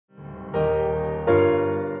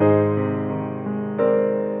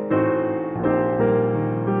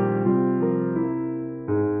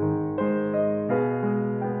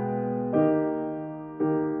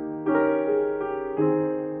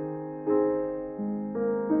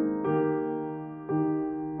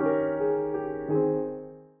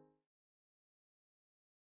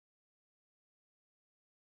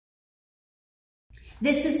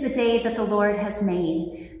This is the day that the Lord has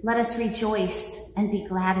made. Let us rejoice and be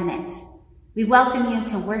glad in it. We welcome you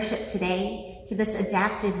to worship today, to this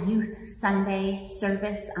adapted Youth Sunday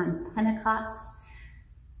service on Pentecost.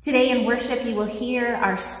 Today in worship, you will hear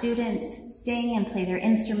our students sing and play their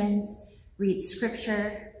instruments, read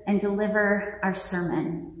scripture, and deliver our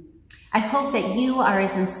sermon. I hope that you are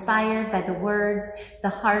as inspired by the words, the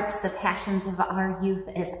hearts, the passions of our youth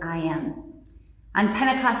as I am. On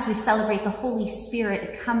Pentecost, we celebrate the Holy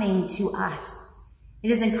Spirit coming to us.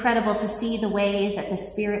 It is incredible to see the way that the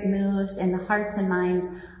Spirit moves in the hearts and minds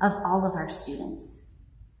of all of our students.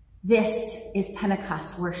 This is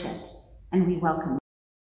Pentecost worship, and we welcome you.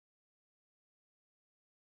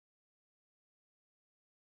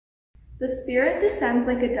 The Spirit descends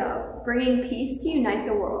like a dove, bringing peace to unite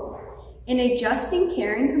the world. In a just and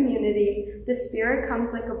caring community, the Spirit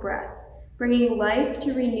comes like a breath, bringing life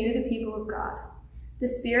to renew the people of God. The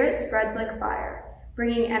Spirit spreads like fire,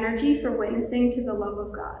 bringing energy for witnessing to the love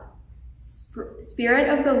of God. Spirit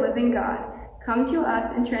of the living God, come to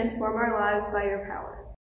us and transform our lives by your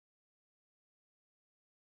power.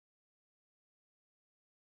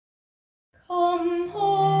 Come,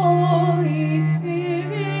 Holy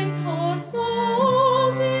Spirit, our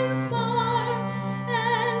souls inspire,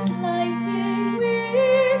 and lighten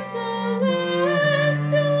with celestial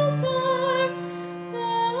fire.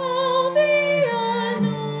 Thou the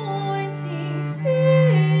anointing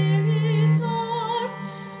Spirit art,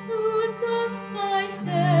 who dost thy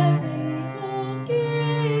sevenfold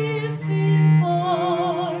gifts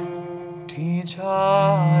impart. Teach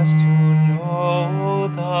us to know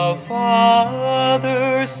the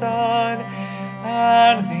Father, Son,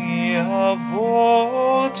 and the of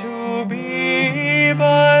both to be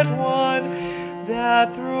but one,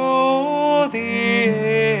 that through the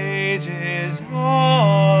ages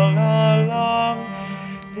all along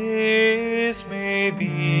this may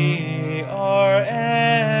be our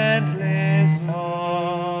endless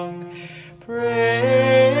song.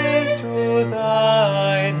 Praise to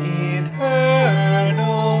thine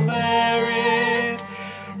eternal merit,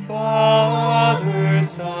 Father,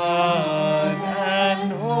 Son,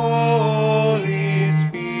 and Holy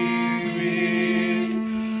Spirit.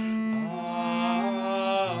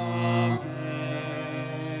 Amen.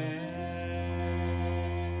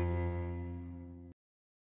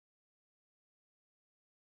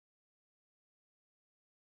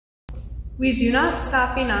 We do not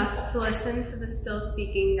stop enough to listen to the still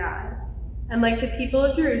speaking God. And like the people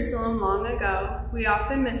of Jerusalem long ago, we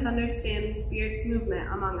often misunderstand the Spirit's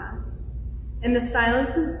movement among us. In the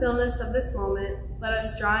silence and stillness of this moment, let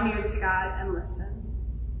us draw near to God and listen.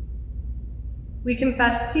 We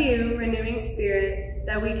confess to you, renewing Spirit,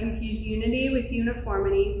 that we confuse unity with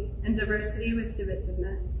uniformity and diversity with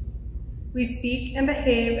divisiveness. We speak and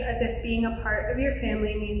behave as if being a part of your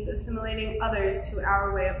family means assimilating others to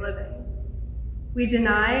our way of living. We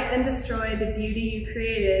deny and destroy the beauty you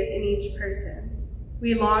created in each person.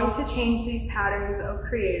 We long to change these patterns, O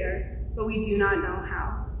Creator, but we do not know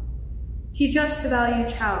how. Teach us to value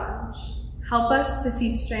challenge. Help us to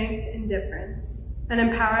see strength in difference, and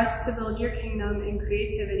empower us to build your kingdom in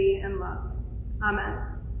creativity and love. Amen.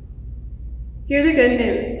 Hear the good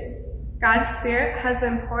news. God's Spirit has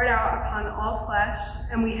been poured out upon all flesh,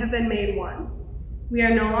 and we have been made one. We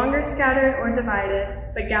are no longer scattered or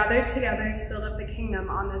divided, but gathered together to build up the kingdom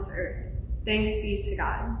on this earth. Thanks be to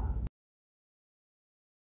God.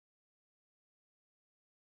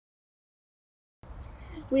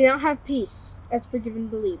 We now have peace as forgiven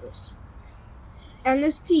believers, and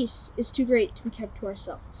this peace is too great to be kept to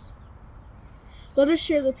ourselves. Let us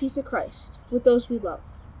share the peace of Christ with those we love,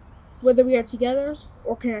 whether we are together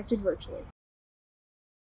or connected virtually.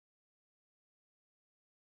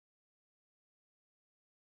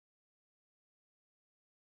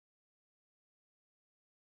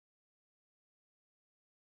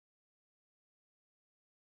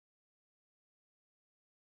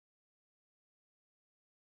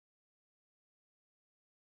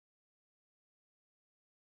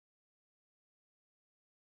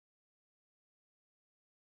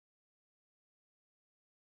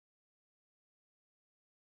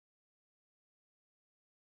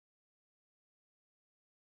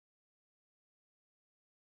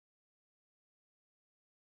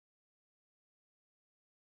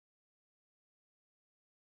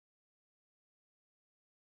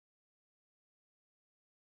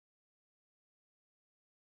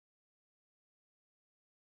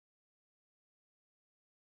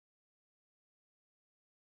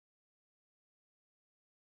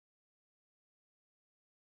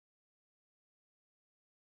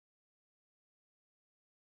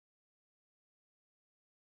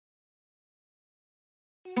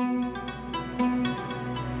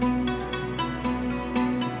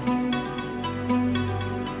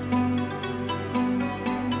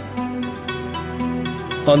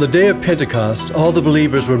 On the day of Pentecost, all the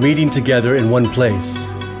believers were meeting together in one place.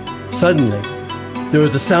 Suddenly, there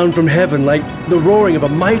was a sound from heaven like the roaring of a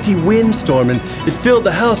mighty windstorm, and it filled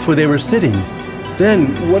the house where they were sitting.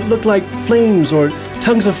 Then what looked like flames or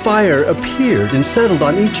tongues of fire appeared and settled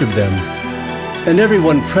on each of them. And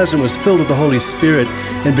everyone present was filled with the Holy Spirit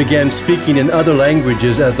and began speaking in other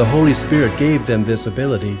languages as the Holy Spirit gave them this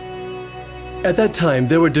ability. At that time,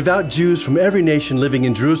 there were devout Jews from every nation living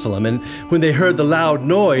in Jerusalem, and when they heard the loud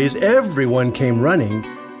noise, everyone came running.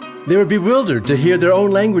 They were bewildered to hear their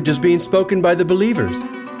own languages being spoken by the believers.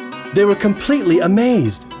 They were completely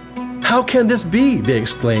amazed. "How can this be?" they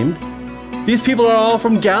exclaimed. "These people are all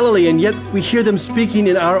from Galilee, and yet we hear them speaking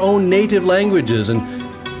in our own native languages, and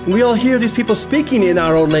we all hear these people speaking in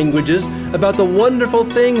our own languages about the wonderful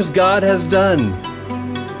things God has done."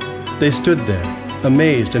 They stood there,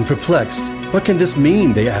 amazed and perplexed. "What can this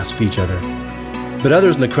mean?" they asked each other. But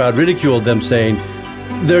others in the crowd ridiculed them, saying,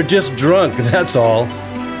 "They're just drunk, that's all."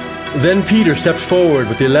 Then Peter stepped forward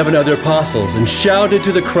with the 11 other apostles and shouted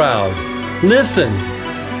to the crowd, "Listen!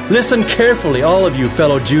 Listen carefully, all of you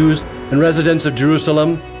fellow Jews and residents of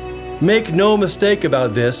Jerusalem. Make no mistake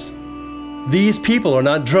about this. These people are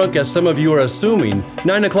not drunk as some of you are assuming.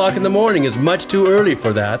 9 o'clock in the morning is much too early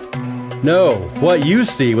for that. No, what you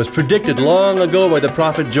see was predicted long ago by the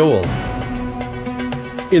prophet Joel.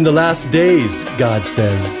 In the last days, God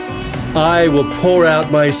says, I will pour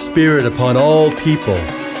out my Spirit upon all people.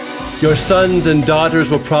 Your sons and daughters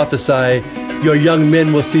will prophesy, your young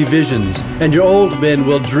men will see visions, and your old men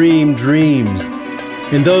will dream dreams.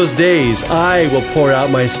 In those days, I will pour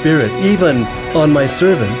out my Spirit, even on my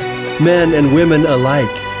servants, men and women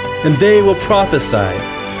alike, and they will prophesy.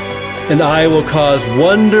 And I will cause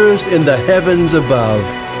wonders in the heavens above,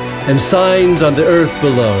 and signs on the earth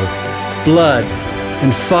below, blood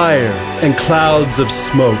and fire and clouds of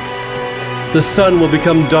smoke. The sun will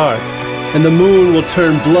become dark, and the moon will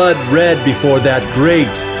turn blood red before that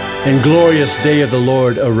great and glorious day of the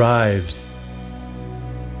Lord arrives.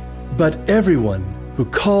 But everyone who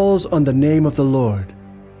calls on the name of the Lord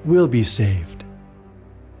will be saved.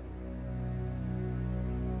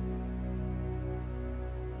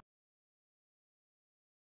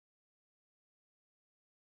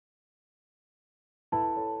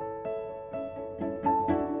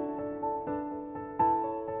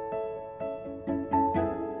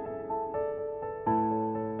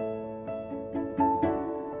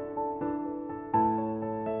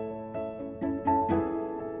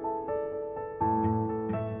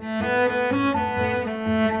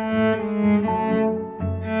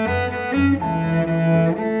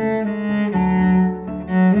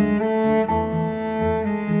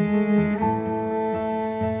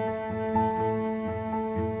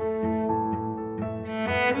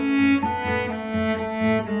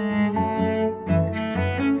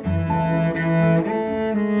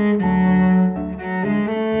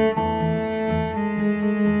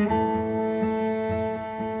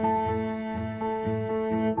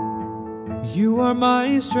 You are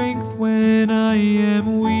my strength when I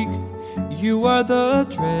am weak. You are the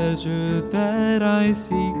treasure that I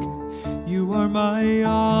seek. You are my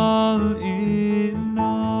all in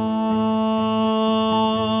all.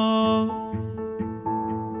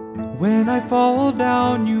 When I fall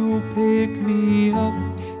down, you pick me up,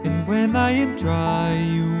 and when I am dry,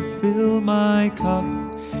 you fill my cup.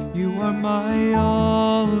 You are my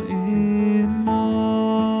all in all.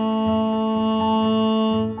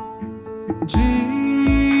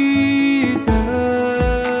 Jesus,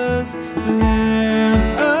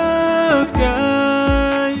 Lamb of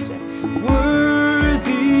God,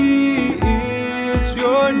 worthy is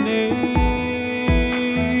your name.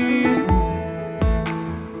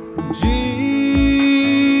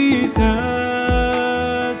 Jesus,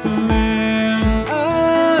 Lamb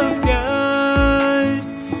of God,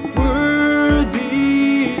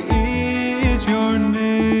 worthy is your name.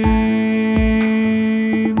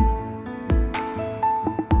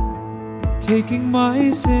 Taking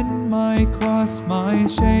my sin, my cross, my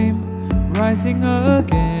shame, rising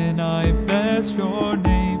again, I bless your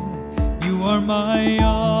name. You are my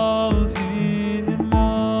all in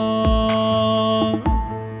all.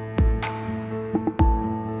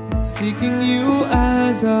 Seeking you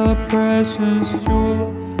as a precious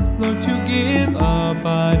jewel, Lord, to give up,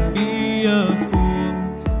 I'd be a fool.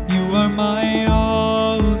 You are my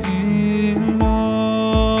all in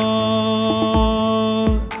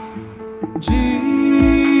all.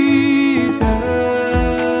 Jesus,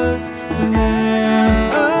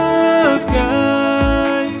 Lamb of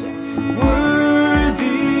God,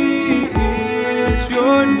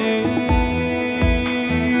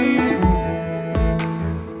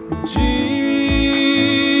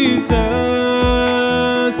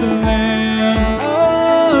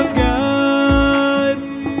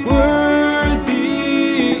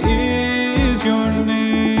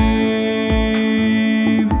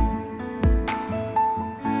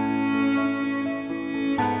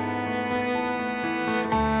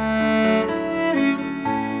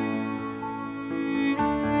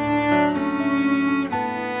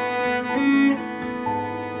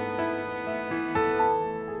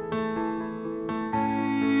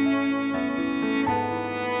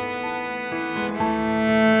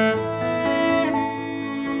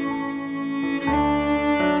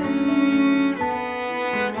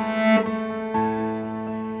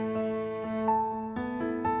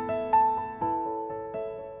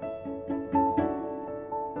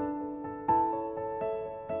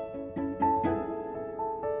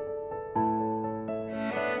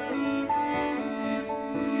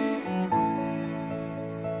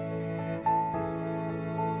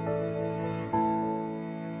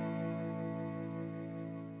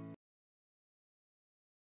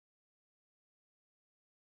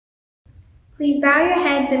 Please bow your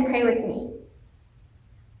heads and pray with me.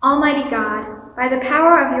 Almighty God, by the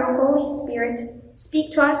power of your Holy Spirit,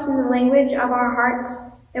 speak to us in the language of our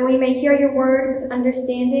hearts, that we may hear your word with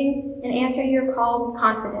understanding and answer your call with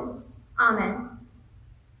confidence. Amen.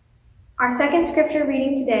 Our second scripture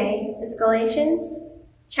reading today is Galatians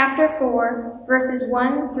chapter 4, verses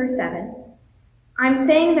 1 through 7. I'm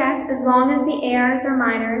saying that as long as the heirs are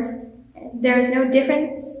minors, there is no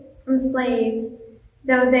difference from slaves,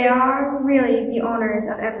 though they are really the owners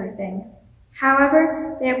of everything.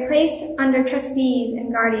 However, they are placed under trustees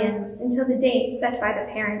and guardians until the date set by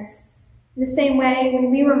the parents. In the same way, when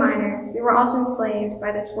we were minors, we were also enslaved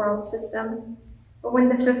by this world system. But when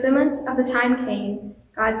the fulfillment of the time came,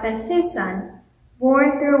 God sent his Son,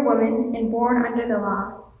 born through a woman and born under the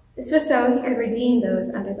law. This was so he could redeem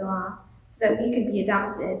those under the law, so that we could be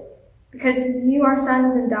adopted. Because you are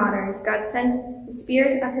sons and daughters, God sent the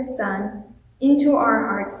Spirit of his Son into our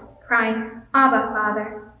hearts, crying, Abba,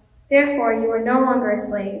 Father. Therefore you are no longer a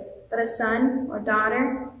slave, but a son or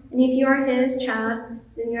daughter, and if you are his child,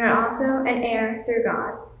 then you are also an heir through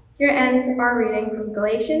God. Here ends our reading from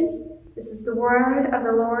Galatians. This is the word of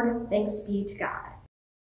the Lord. Thanks be to God.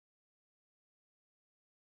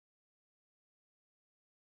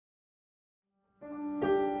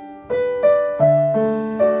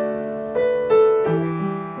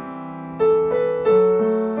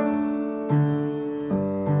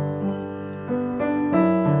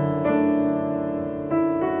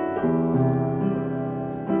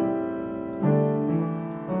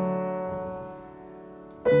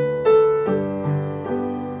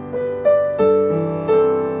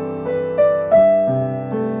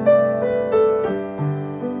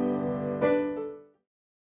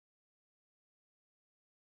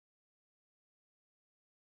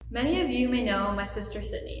 Many of you may know my sister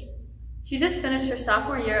Sydney. She just finished her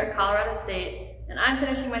sophomore year at Colorado State, and I'm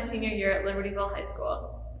finishing my senior year at Libertyville High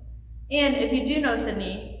School. And if you do know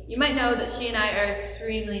Sydney, you might know that she and I are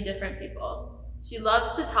extremely different people. She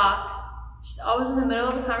loves to talk, she's always in the middle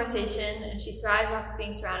of a conversation, and she thrives off of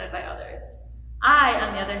being surrounded by others. I,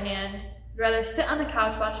 on the other hand, would rather sit on the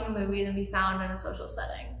couch watching a movie than be found in a social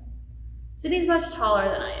setting. Sydney's much taller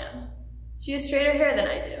than I am. She has straighter hair than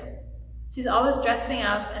I do. She's always dressing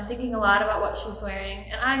up and thinking a lot about what she's wearing,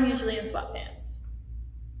 and I'm usually in sweatpants.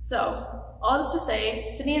 So, all this to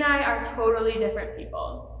say, Sydney and I are totally different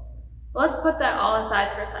people. But let's put that all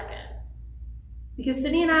aside for a second. Because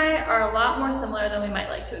Sydney and I are a lot more similar than we might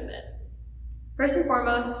like to admit. First and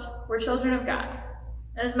foremost, we're children of God.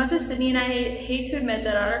 And as much as Sydney and I hate to admit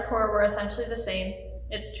that at our core we're essentially the same,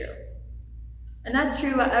 it's true. And that's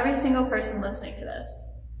true about every single person listening to this.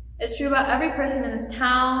 It's true about every person in this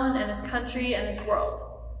town, and this country, and this world.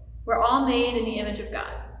 We're all made in the image of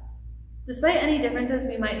God. Despite any differences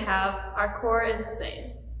we might have, our core is the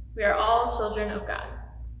same. We are all children of God.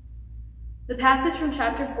 The passage from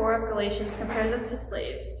chapter 4 of Galatians compares us to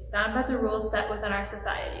slaves, bound by the rules set within our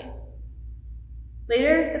society.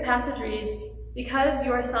 Later, the passage reads, Because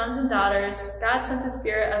you are sons and daughters, God sent the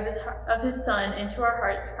Spirit of his Son into our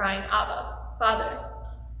hearts, crying, Abba, Father.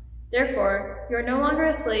 Therefore, you are no longer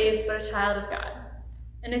a slave, but a child of God.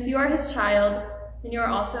 And if you are his child, then you are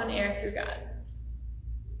also an heir through God.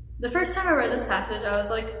 The first time I read this passage, I was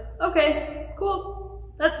like, okay,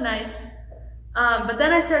 cool, that's nice. But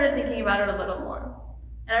then I started thinking about it a little more,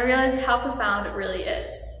 and I realized how profound it really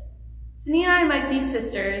is. Sydney and I might be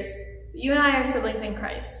sisters, but you and I are siblings in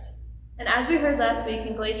Christ. And as we heard last week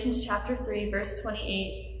in Galatians chapter 3, verse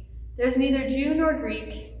 28, there is neither Jew nor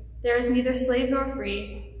Greek, there is neither slave nor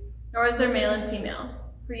free, nor is there male and female,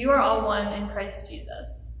 for you are all one in Christ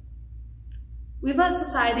Jesus. We've let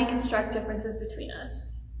society construct differences between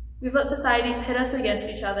us. We've let society pit us against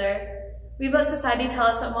each other. We've let society tell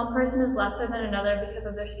us that one person is lesser than another because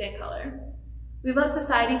of their skin color. We've let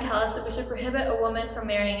society tell us that we should prohibit a woman from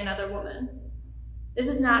marrying another woman. This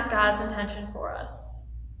is not God's intention for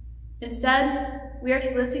us. Instead, we are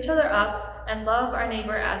to lift each other up and love our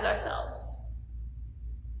neighbor as ourselves.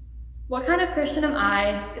 What kind of Christian am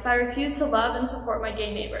I if I refuse to love and support my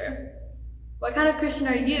gay neighbor? What kind of Christian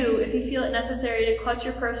are you if you feel it necessary to clutch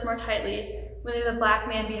your purse more tightly when there's a black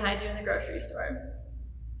man behind you in the grocery store?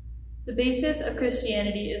 The basis of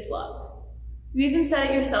Christianity is love. You even said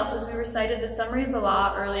it yourself as we recited the summary of the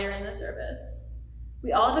law earlier in the service.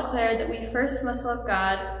 We all declared that we first must love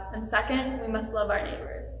God, and second, we must love our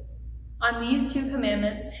neighbors. On these two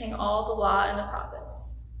commandments hang all the law and the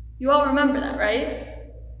prophets. You all remember that, right?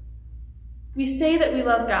 We say that we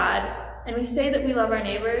love God, and we say that we love our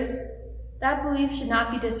neighbors. That belief should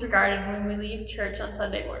not be disregarded when we leave church on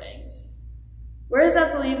Sunday mornings. Where is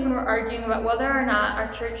that belief when we're arguing about whether or not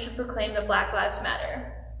our church should proclaim that Black Lives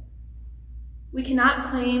Matter? We cannot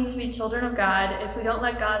claim to be children of God if we don't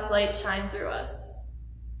let God's light shine through us.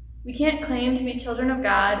 We can't claim to be children of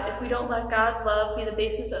God if we don't let God's love be the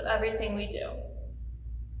basis of everything we do.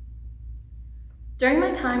 During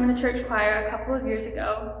my time in the church choir a couple of years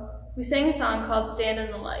ago, we sang a song called Stand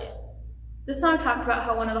in the Light. This song talked about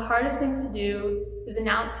how one of the hardest things to do is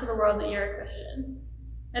announce to the world that you're a Christian.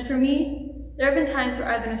 And for me, there have been times where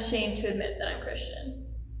I've been ashamed to admit that I'm Christian.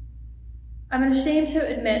 I've been ashamed to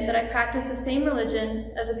admit that I practice the same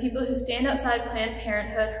religion as the people who stand outside Planned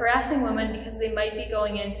Parenthood harassing women because they might be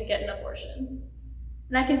going in to get an abortion.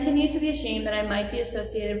 And I continue to be ashamed that I might be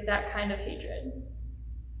associated with that kind of hatred.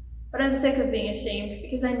 But I'm sick of being ashamed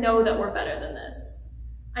because I know that we're better than this.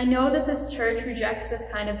 I know that this church rejects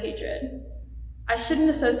this kind of hatred. I shouldn't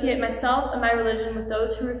associate myself and my religion with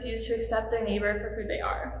those who refuse to accept their neighbor for who they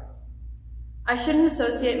are. I shouldn't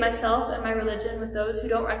associate myself and my religion with those who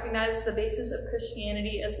don't recognize the basis of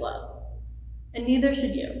Christianity as love. And neither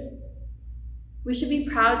should you. We should be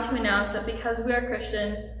proud to announce that because we are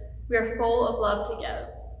Christian, we are full of love to give.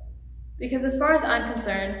 Because as far as I'm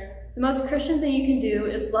concerned, the most Christian thing you can do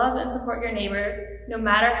is love and support your neighbor, no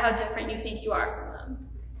matter how different you think you are from them.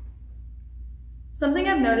 Something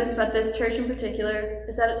I've noticed about this church in particular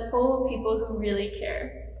is that it's full of people who really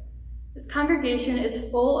care. This congregation is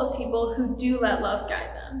full of people who do let love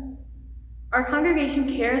guide them. Our congregation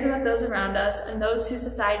cares about those around us and those who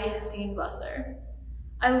society has deemed lesser.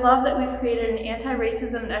 I love that we've created an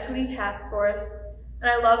anti-racism and equity task force,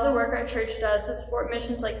 and I love the work our church does to support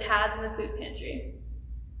missions like PADS and the food pantry.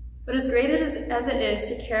 But as great as it is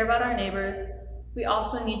to care about our neighbors, we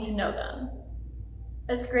also need to know them.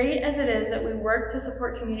 As great as it is that we work to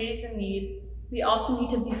support communities in need, we also need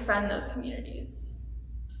to befriend those communities.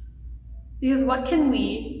 Because what can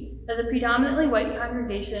we, as a predominantly white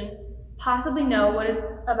congregation, possibly know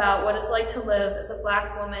about what it's like to live as a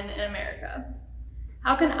Black woman in America?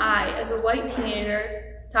 How can I, as a white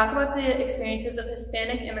teenager, talk about the experiences of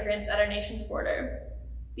Hispanic immigrants at our nation's border?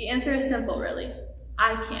 The answer is simple, really.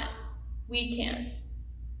 I can't. We can't.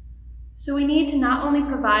 So we need to not only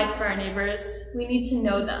provide for our neighbors, we need to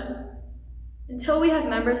know them. Until we have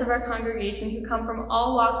members of our congregation who come from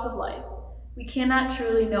all walks of life, we cannot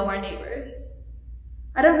truly know our neighbors.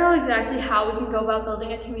 I don't know exactly how we can go about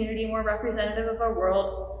building a community more representative of our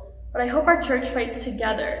world, but I hope our church fights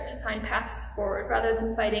together to find paths forward rather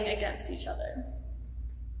than fighting against each other.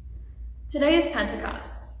 Today is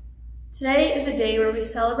Pentecost. Today is a day where we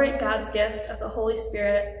celebrate God's gift of the Holy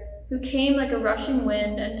Spirit, who came like a rushing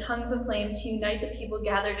wind and tongues of flame to unite the people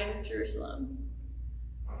gathered in Jerusalem.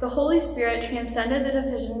 The Holy Spirit transcended the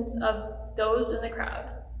divisions of those in the crowd.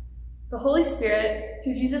 The Holy Spirit,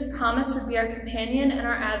 who Jesus promised would be our companion and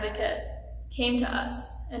our advocate, came to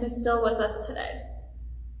us and is still with us today.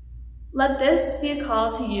 Let this be a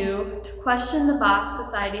call to you to question the box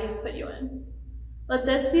society has put you in. Let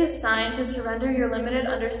this be a sign to surrender your limited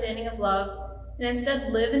understanding of love and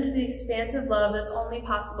instead live into the expansive love that's only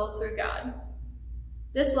possible through God.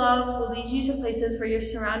 This love will lead you to places where you're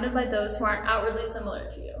surrounded by those who aren't outwardly similar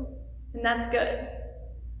to you, and that's good.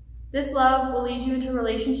 This love will lead you into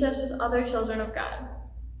relationships with other children of God,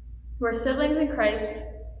 who are siblings in Christ,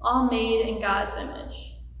 all made in God's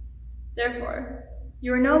image. Therefore,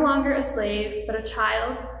 you are no longer a slave, but a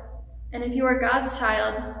child, and if you are God's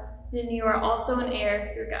child, then you are also an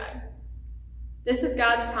heir through God. This is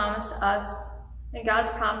God's promise to us, and God's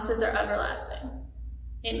promises are everlasting.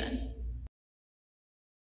 Amen.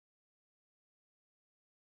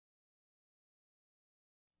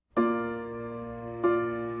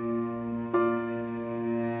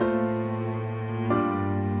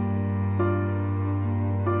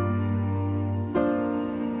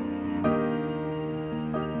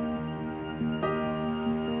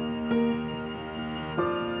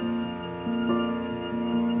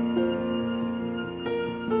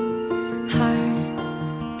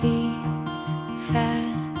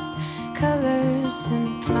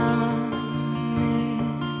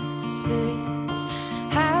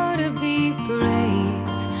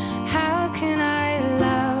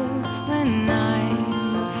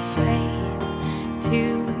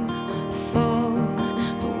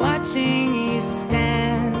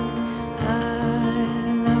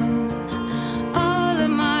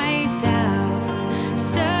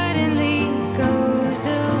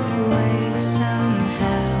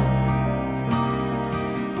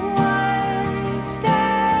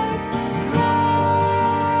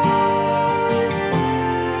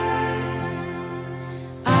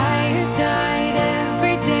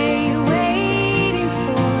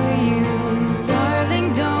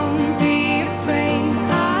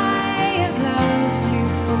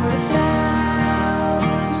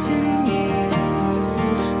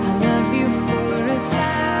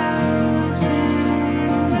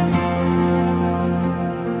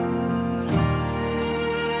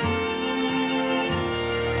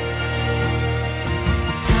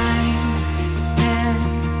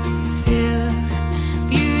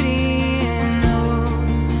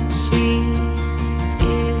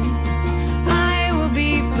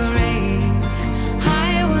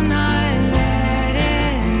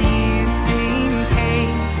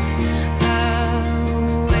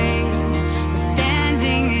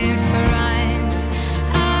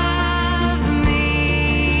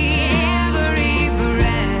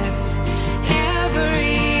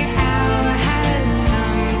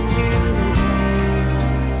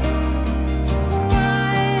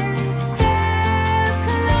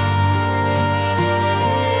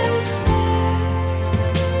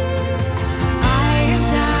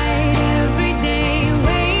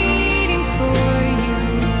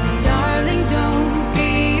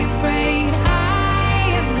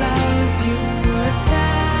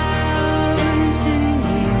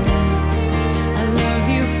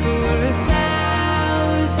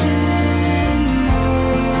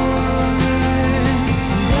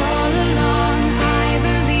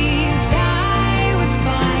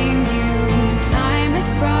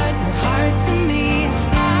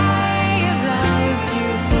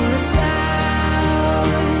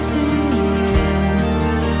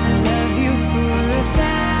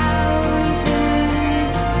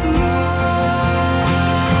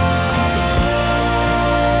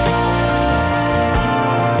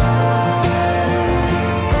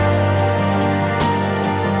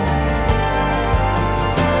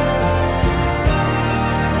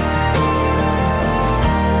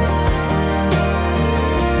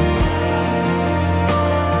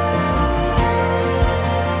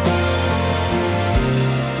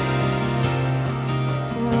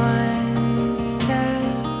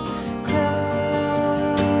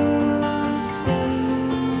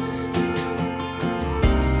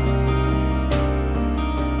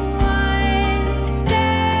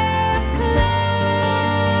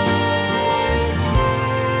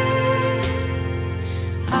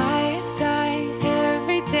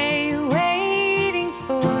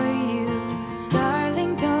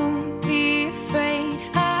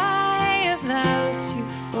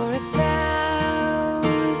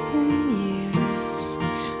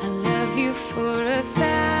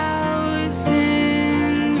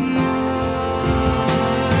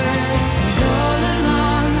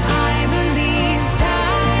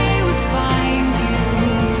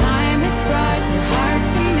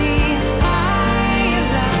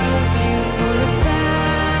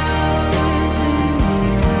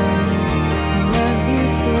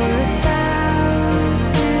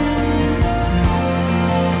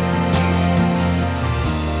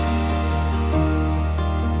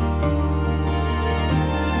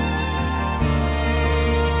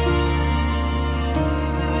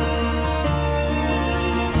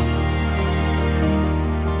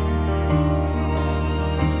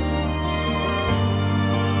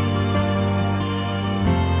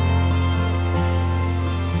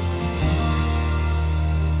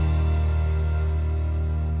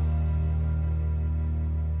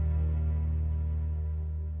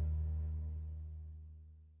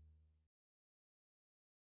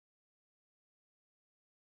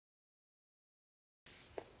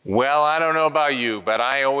 Well, I don't know about you, but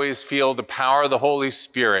I always feel the power of the Holy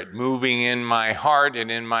Spirit moving in my heart and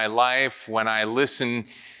in my life when I listen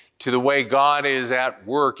to the way God is at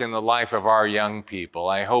work in the life of our young people.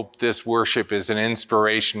 I hope this worship is an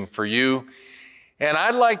inspiration for you. And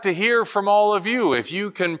I'd like to hear from all of you. If you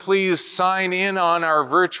can please sign in on our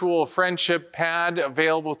virtual friendship pad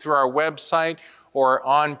available through our website or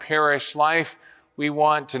on Parish Life. We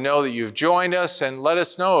want to know that you've joined us, and let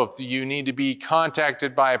us know if you need to be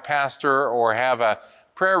contacted by a pastor or have a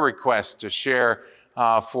prayer request to share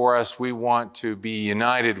for us. We want to be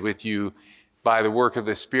united with you by the work of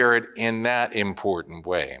the Spirit in that important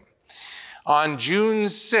way. On June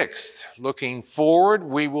 6th, looking forward,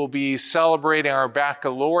 we will be celebrating our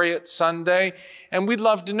Baccalaureate Sunday, and we'd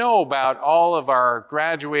love to know about all of our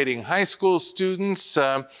graduating high school students.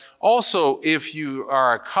 Also, if you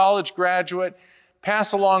are a college graduate,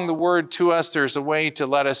 pass along the word to us. There's a way to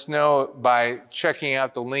let us know by checking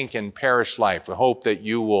out the link in Parish Life. We hope that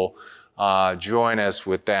you will join us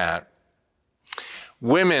with that.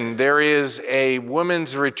 Women, there is a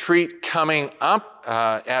women's retreat coming up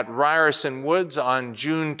at Ryerson Woods on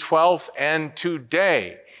June 12th, and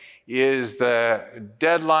today is the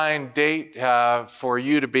deadline date for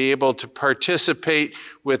you to be able to participate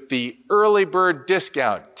with the early bird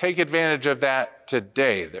discount. Take advantage of that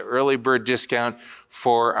today, the early bird discount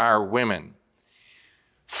for our women.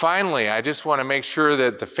 Finally, I just want to make sure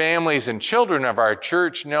that the families and children of our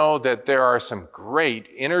church know that there are some great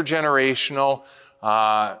intergenerational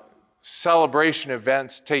celebration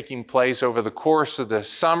events taking place over the course of the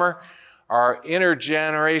summer. Our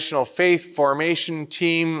intergenerational faith formation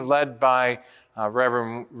team, led by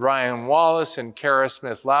Reverend Ryan Wallace and Kara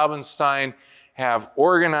Smith-Laubenstein, have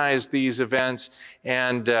organized these events,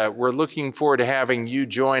 and we're looking forward to having you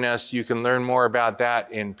join us. You can learn more about that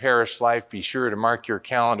in Parish Life. Be sure to mark your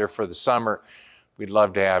calendar for the summer. We'd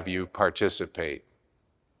love to have you participate.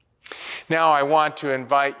 Now, I want to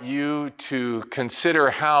invite you to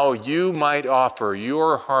consider how you might offer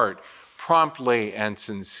your heart promptly and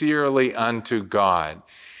sincerely unto God.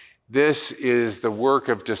 This is the work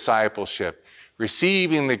of discipleship,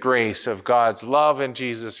 receiving the grace of God's love in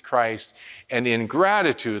Jesus Christ, and in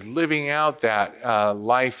gratitude, living out that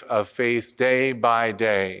life of faith day by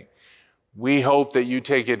day. We hope that you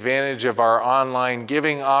take advantage of our online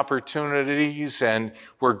giving opportunities, and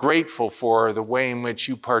we're grateful for the way in which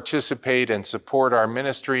you participate and support our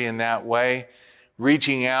ministry in that way,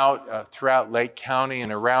 reaching out throughout Lake County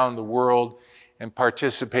and around the world and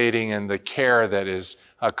participating in the care that is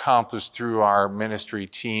accomplished through our ministry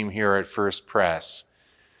team here at First Pres.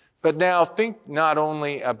 But now think not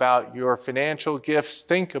only about your financial gifts,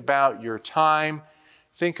 think about your time,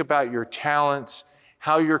 think about your talents,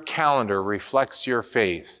 how your calendar reflects your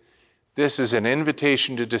faith. This is an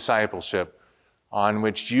invitation to discipleship on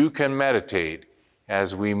which you can meditate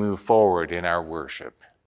as we move forward in our worship.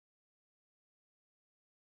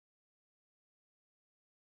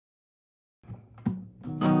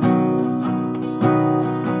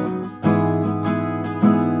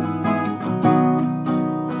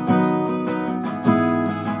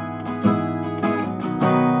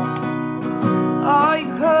 Are you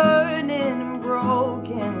hurting and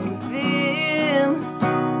broken within,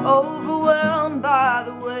 overwhelmed by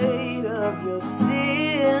the weight of your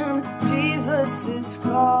sin? Jesus is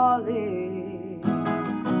calling.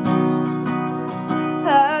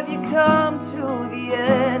 Have you come to the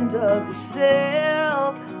end of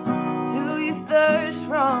yourself? Do you thirst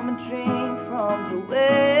from a drink from the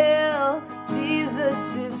well?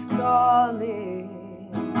 Jesus is calling.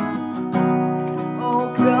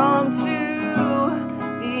 Oh, come to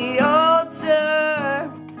the altar.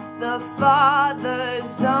 The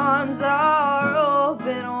Father's arms are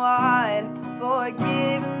open wide.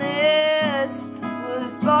 Forgiveness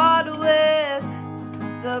was bought with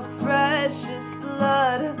the precious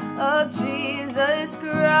blood of Jesus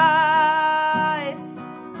Christ.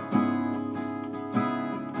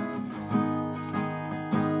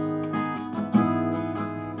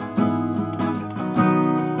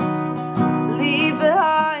 Leave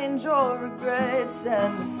behind your regrets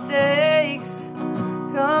and mistakes.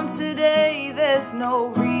 Come today, there's no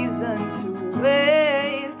reason to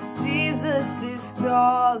wait. Jesus is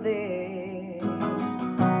calling.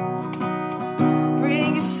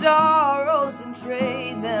 Bring your sorrows and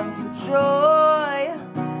trade them for joy.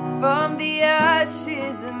 From the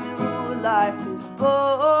ashes a new life is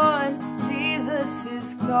born. Jesus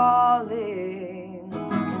is calling.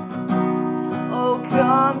 Oh,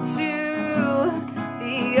 come to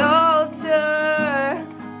the altar.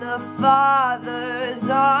 The Father's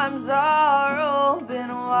arms are open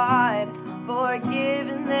wide.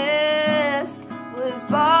 Forgiveness was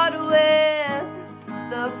bought with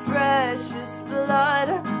the precious blood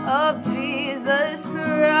of Jesus Christ.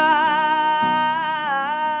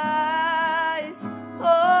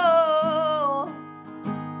 Oh,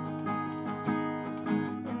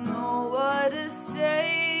 and oh, what a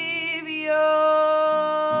Savior!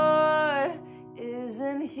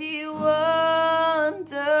 Isn't He wonderful?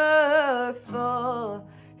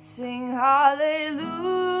 Sing hallelujah,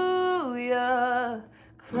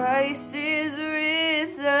 Christ is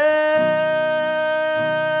risen.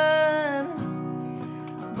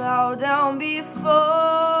 Bow down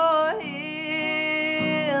before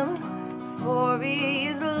Him, for He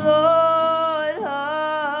is Lord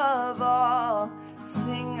of all.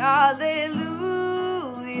 Sing hallelujah,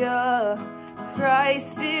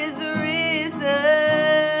 Christ is risen.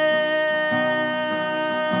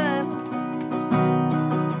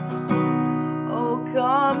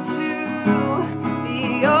 Come to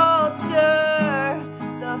the altar,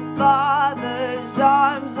 the Father's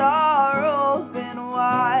arms are open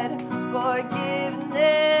wide.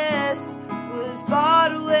 Forgiveness was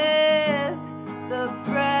bought with the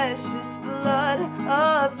precious blood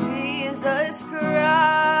of Jesus Christ.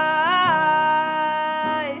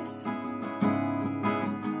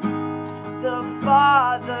 The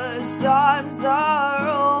Father's arms are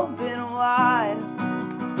open wide.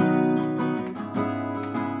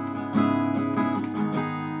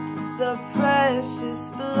 The precious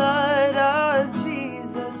blood of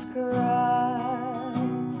Jesus Christ.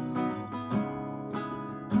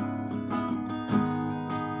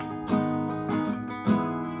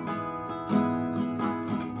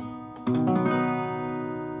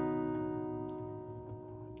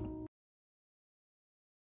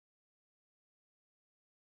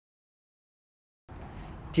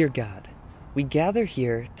 Dear God, we gather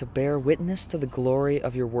here to bear witness to the glory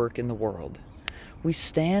of your work in the world. We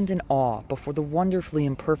stand in awe before the wonderfully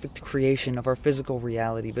imperfect creation of our physical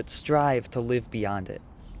reality, but strive to live beyond it.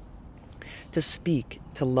 To speak,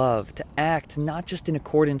 to love, to act not just in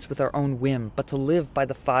accordance with our own whim, but to live by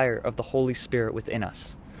the fire of the Holy Spirit within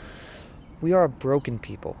us. We are a broken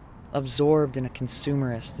people, absorbed in a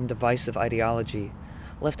consumerist and divisive ideology,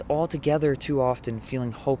 left altogether too often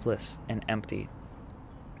feeling hopeless and empty.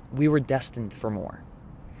 We were destined for more.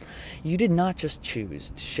 You did not just choose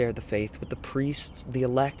to share the faith with the priests, the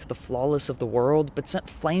elect, the flawless of the world, but sent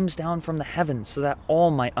flames down from the heavens so that all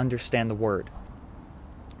might understand the word.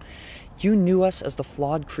 You knew us as the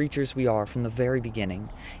flawed creatures we are from the very beginning,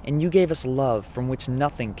 and you gave us love from which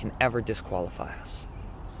nothing can ever disqualify us.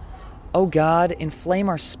 O God, inflame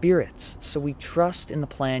our spirits so we trust in the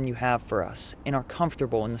plan you have for us and are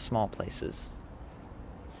comfortable in the small places.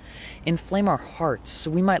 Inflame our hearts so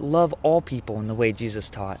we might love all people in the way Jesus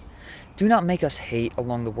taught. Do not make us hate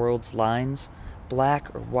along the world's lines,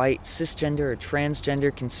 black or white, cisgender or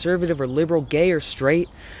transgender, conservative or liberal, gay or straight,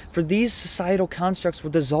 for these societal constructs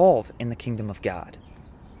will dissolve in the kingdom of God.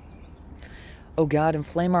 O God,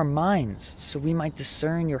 inflame our minds so we might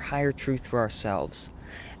discern your higher truth for ourselves,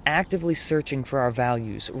 actively searching for our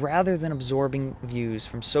values rather than absorbing views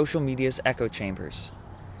from social media's echo chambers.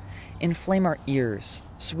 Inflame our ears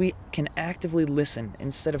so we can actively listen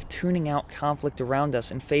instead of tuning out conflict around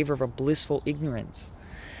us in favor of a blissful ignorance.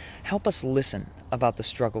 Help us listen about the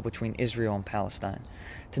struggle between Israel and Palestine,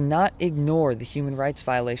 to not ignore the human rights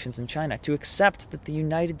violations in China, to accept that the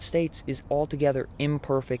United States is altogether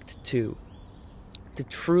imperfect too, to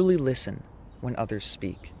truly listen when others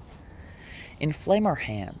speak. Inflame our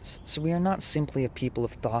hands so we are not simply a people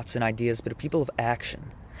of thoughts and ideas, but a people of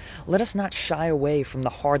action. Let us not shy away from the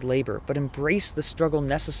hard labor, but embrace the struggle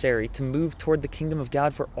necessary to move toward the kingdom of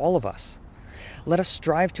God for all of us. Let us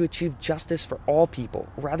strive to achieve justice for all people,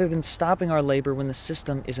 rather than stopping our labor when the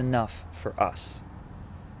system is enough for us.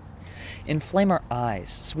 Inflame our eyes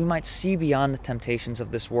so we might see beyond the temptations of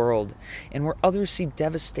this world, and where others see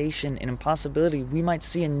devastation and impossibility, we might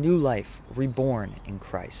see a new life reborn in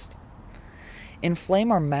Christ.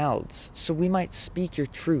 Inflame our mouths so we might speak your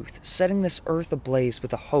truth, setting this earth ablaze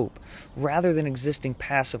with a hope, rather than existing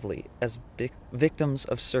passively as victims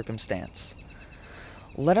of circumstance.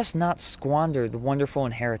 Let us not squander the wonderful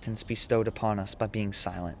inheritance bestowed upon us by being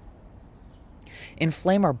silent.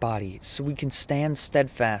 Inflame our body so we can stand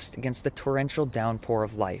steadfast against the torrential downpour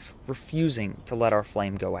of life, refusing to let our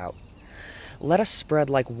flame go out. Let us spread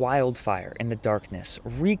like wildfire in the darkness,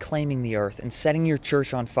 reclaiming the earth and setting your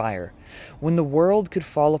church on fire. When the world could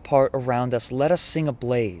fall apart around us, let us sing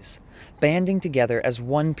ablaze, banding together as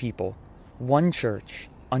one people, one church,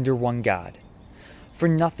 under one God. For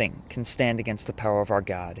nothing can stand against the power of our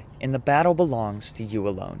God, and the battle belongs to you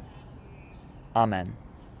alone. Amen.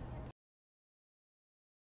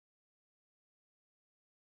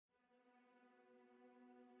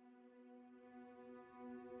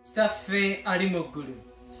 Staffe arimoguru.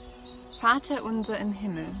 Vater unser im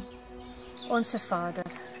Himmel. Unser Vater,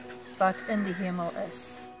 wat in die hemel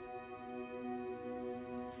is.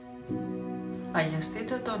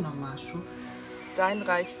 Αγιαστείτε το όνομά σου. Dein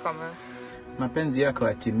Reich komme. Mapenzi yako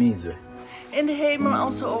yatimizwe. In de hemel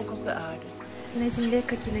als ook op de aarde. Lees een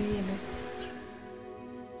lekkertje naar hemel.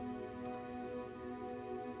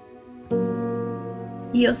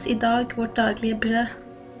 Gi oss idag vårt dagliga bröd.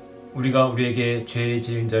 우리가 우리에게 죄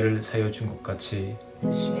지은 자를 사여 준 것 같이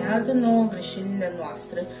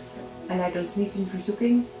En leid ons niet in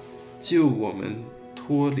verzoeking. 救我们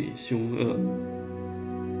脱离凶恶。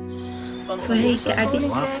 För rike är ditt,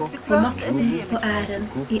 och makten och ären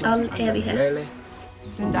i all evighet.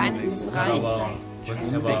 Denn dein ist das Reich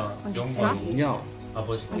권세와 und die 영광 Kraft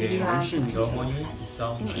아버지께 영원히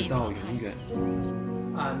있사옵나이다.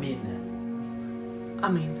 Amin.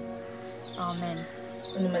 Amin. Amen.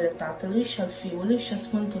 În numele Tatălui și al Fiului și a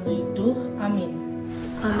Sfântului Duh. Amin.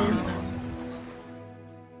 Amen.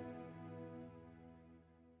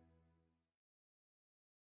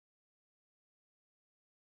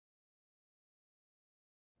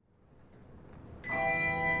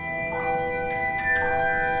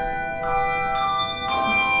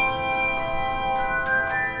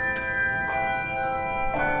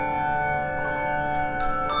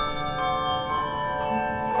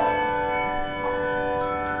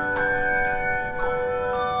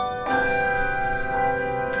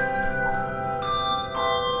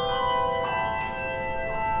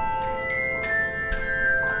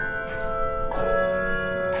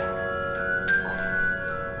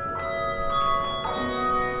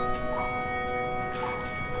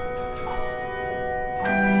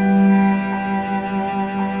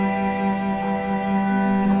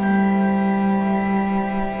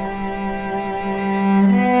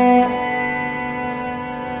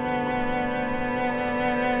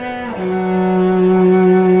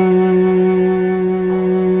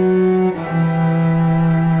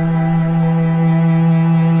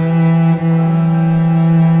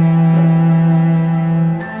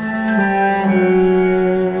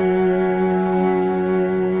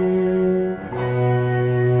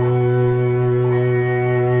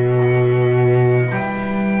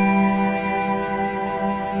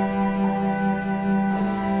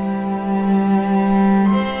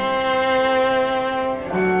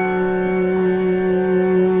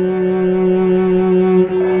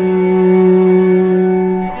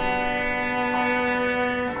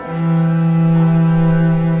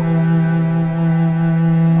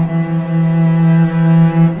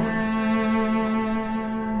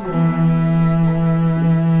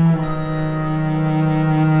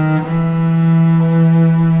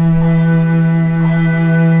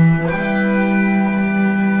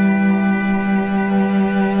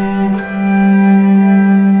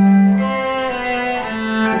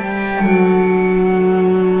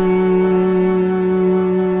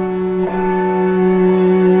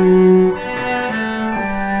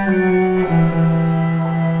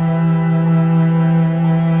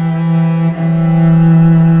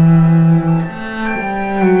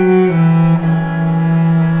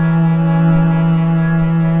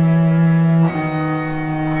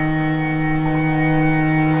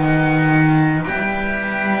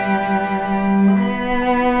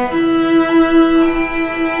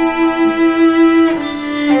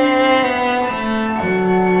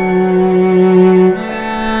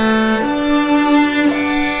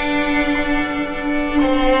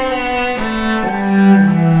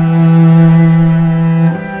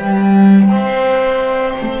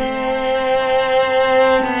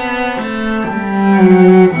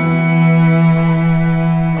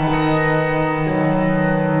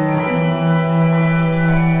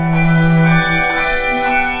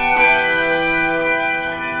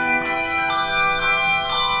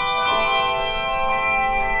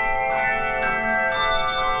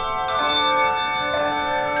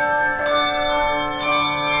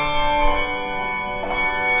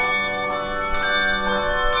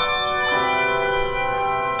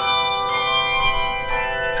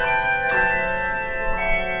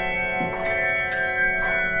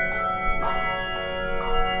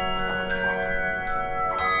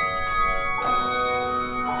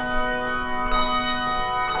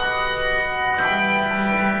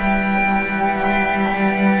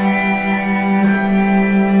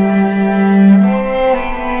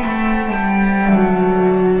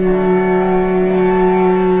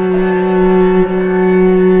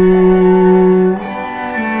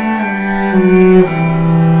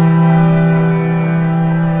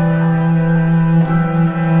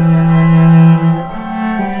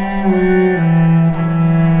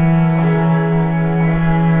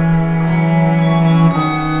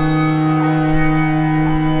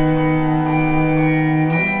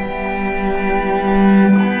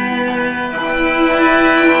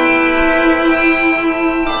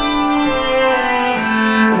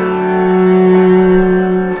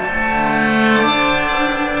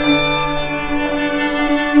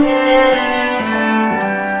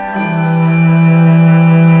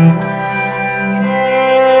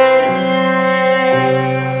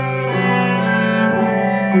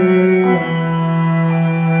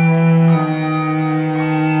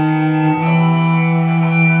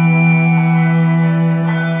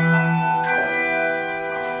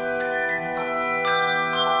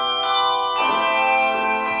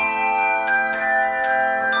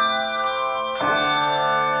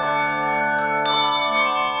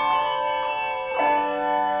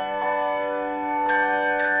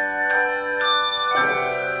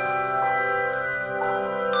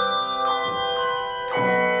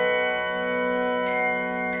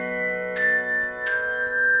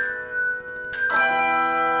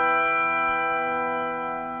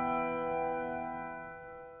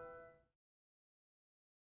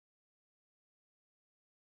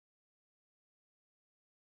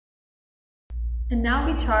 and now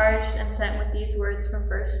be charged and sent with these words from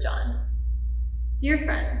 1 John. Dear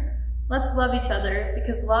friends, let's love each other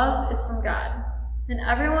because love is from God, and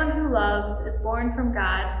everyone who loves is born from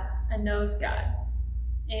God and knows God.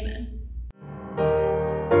 Amen.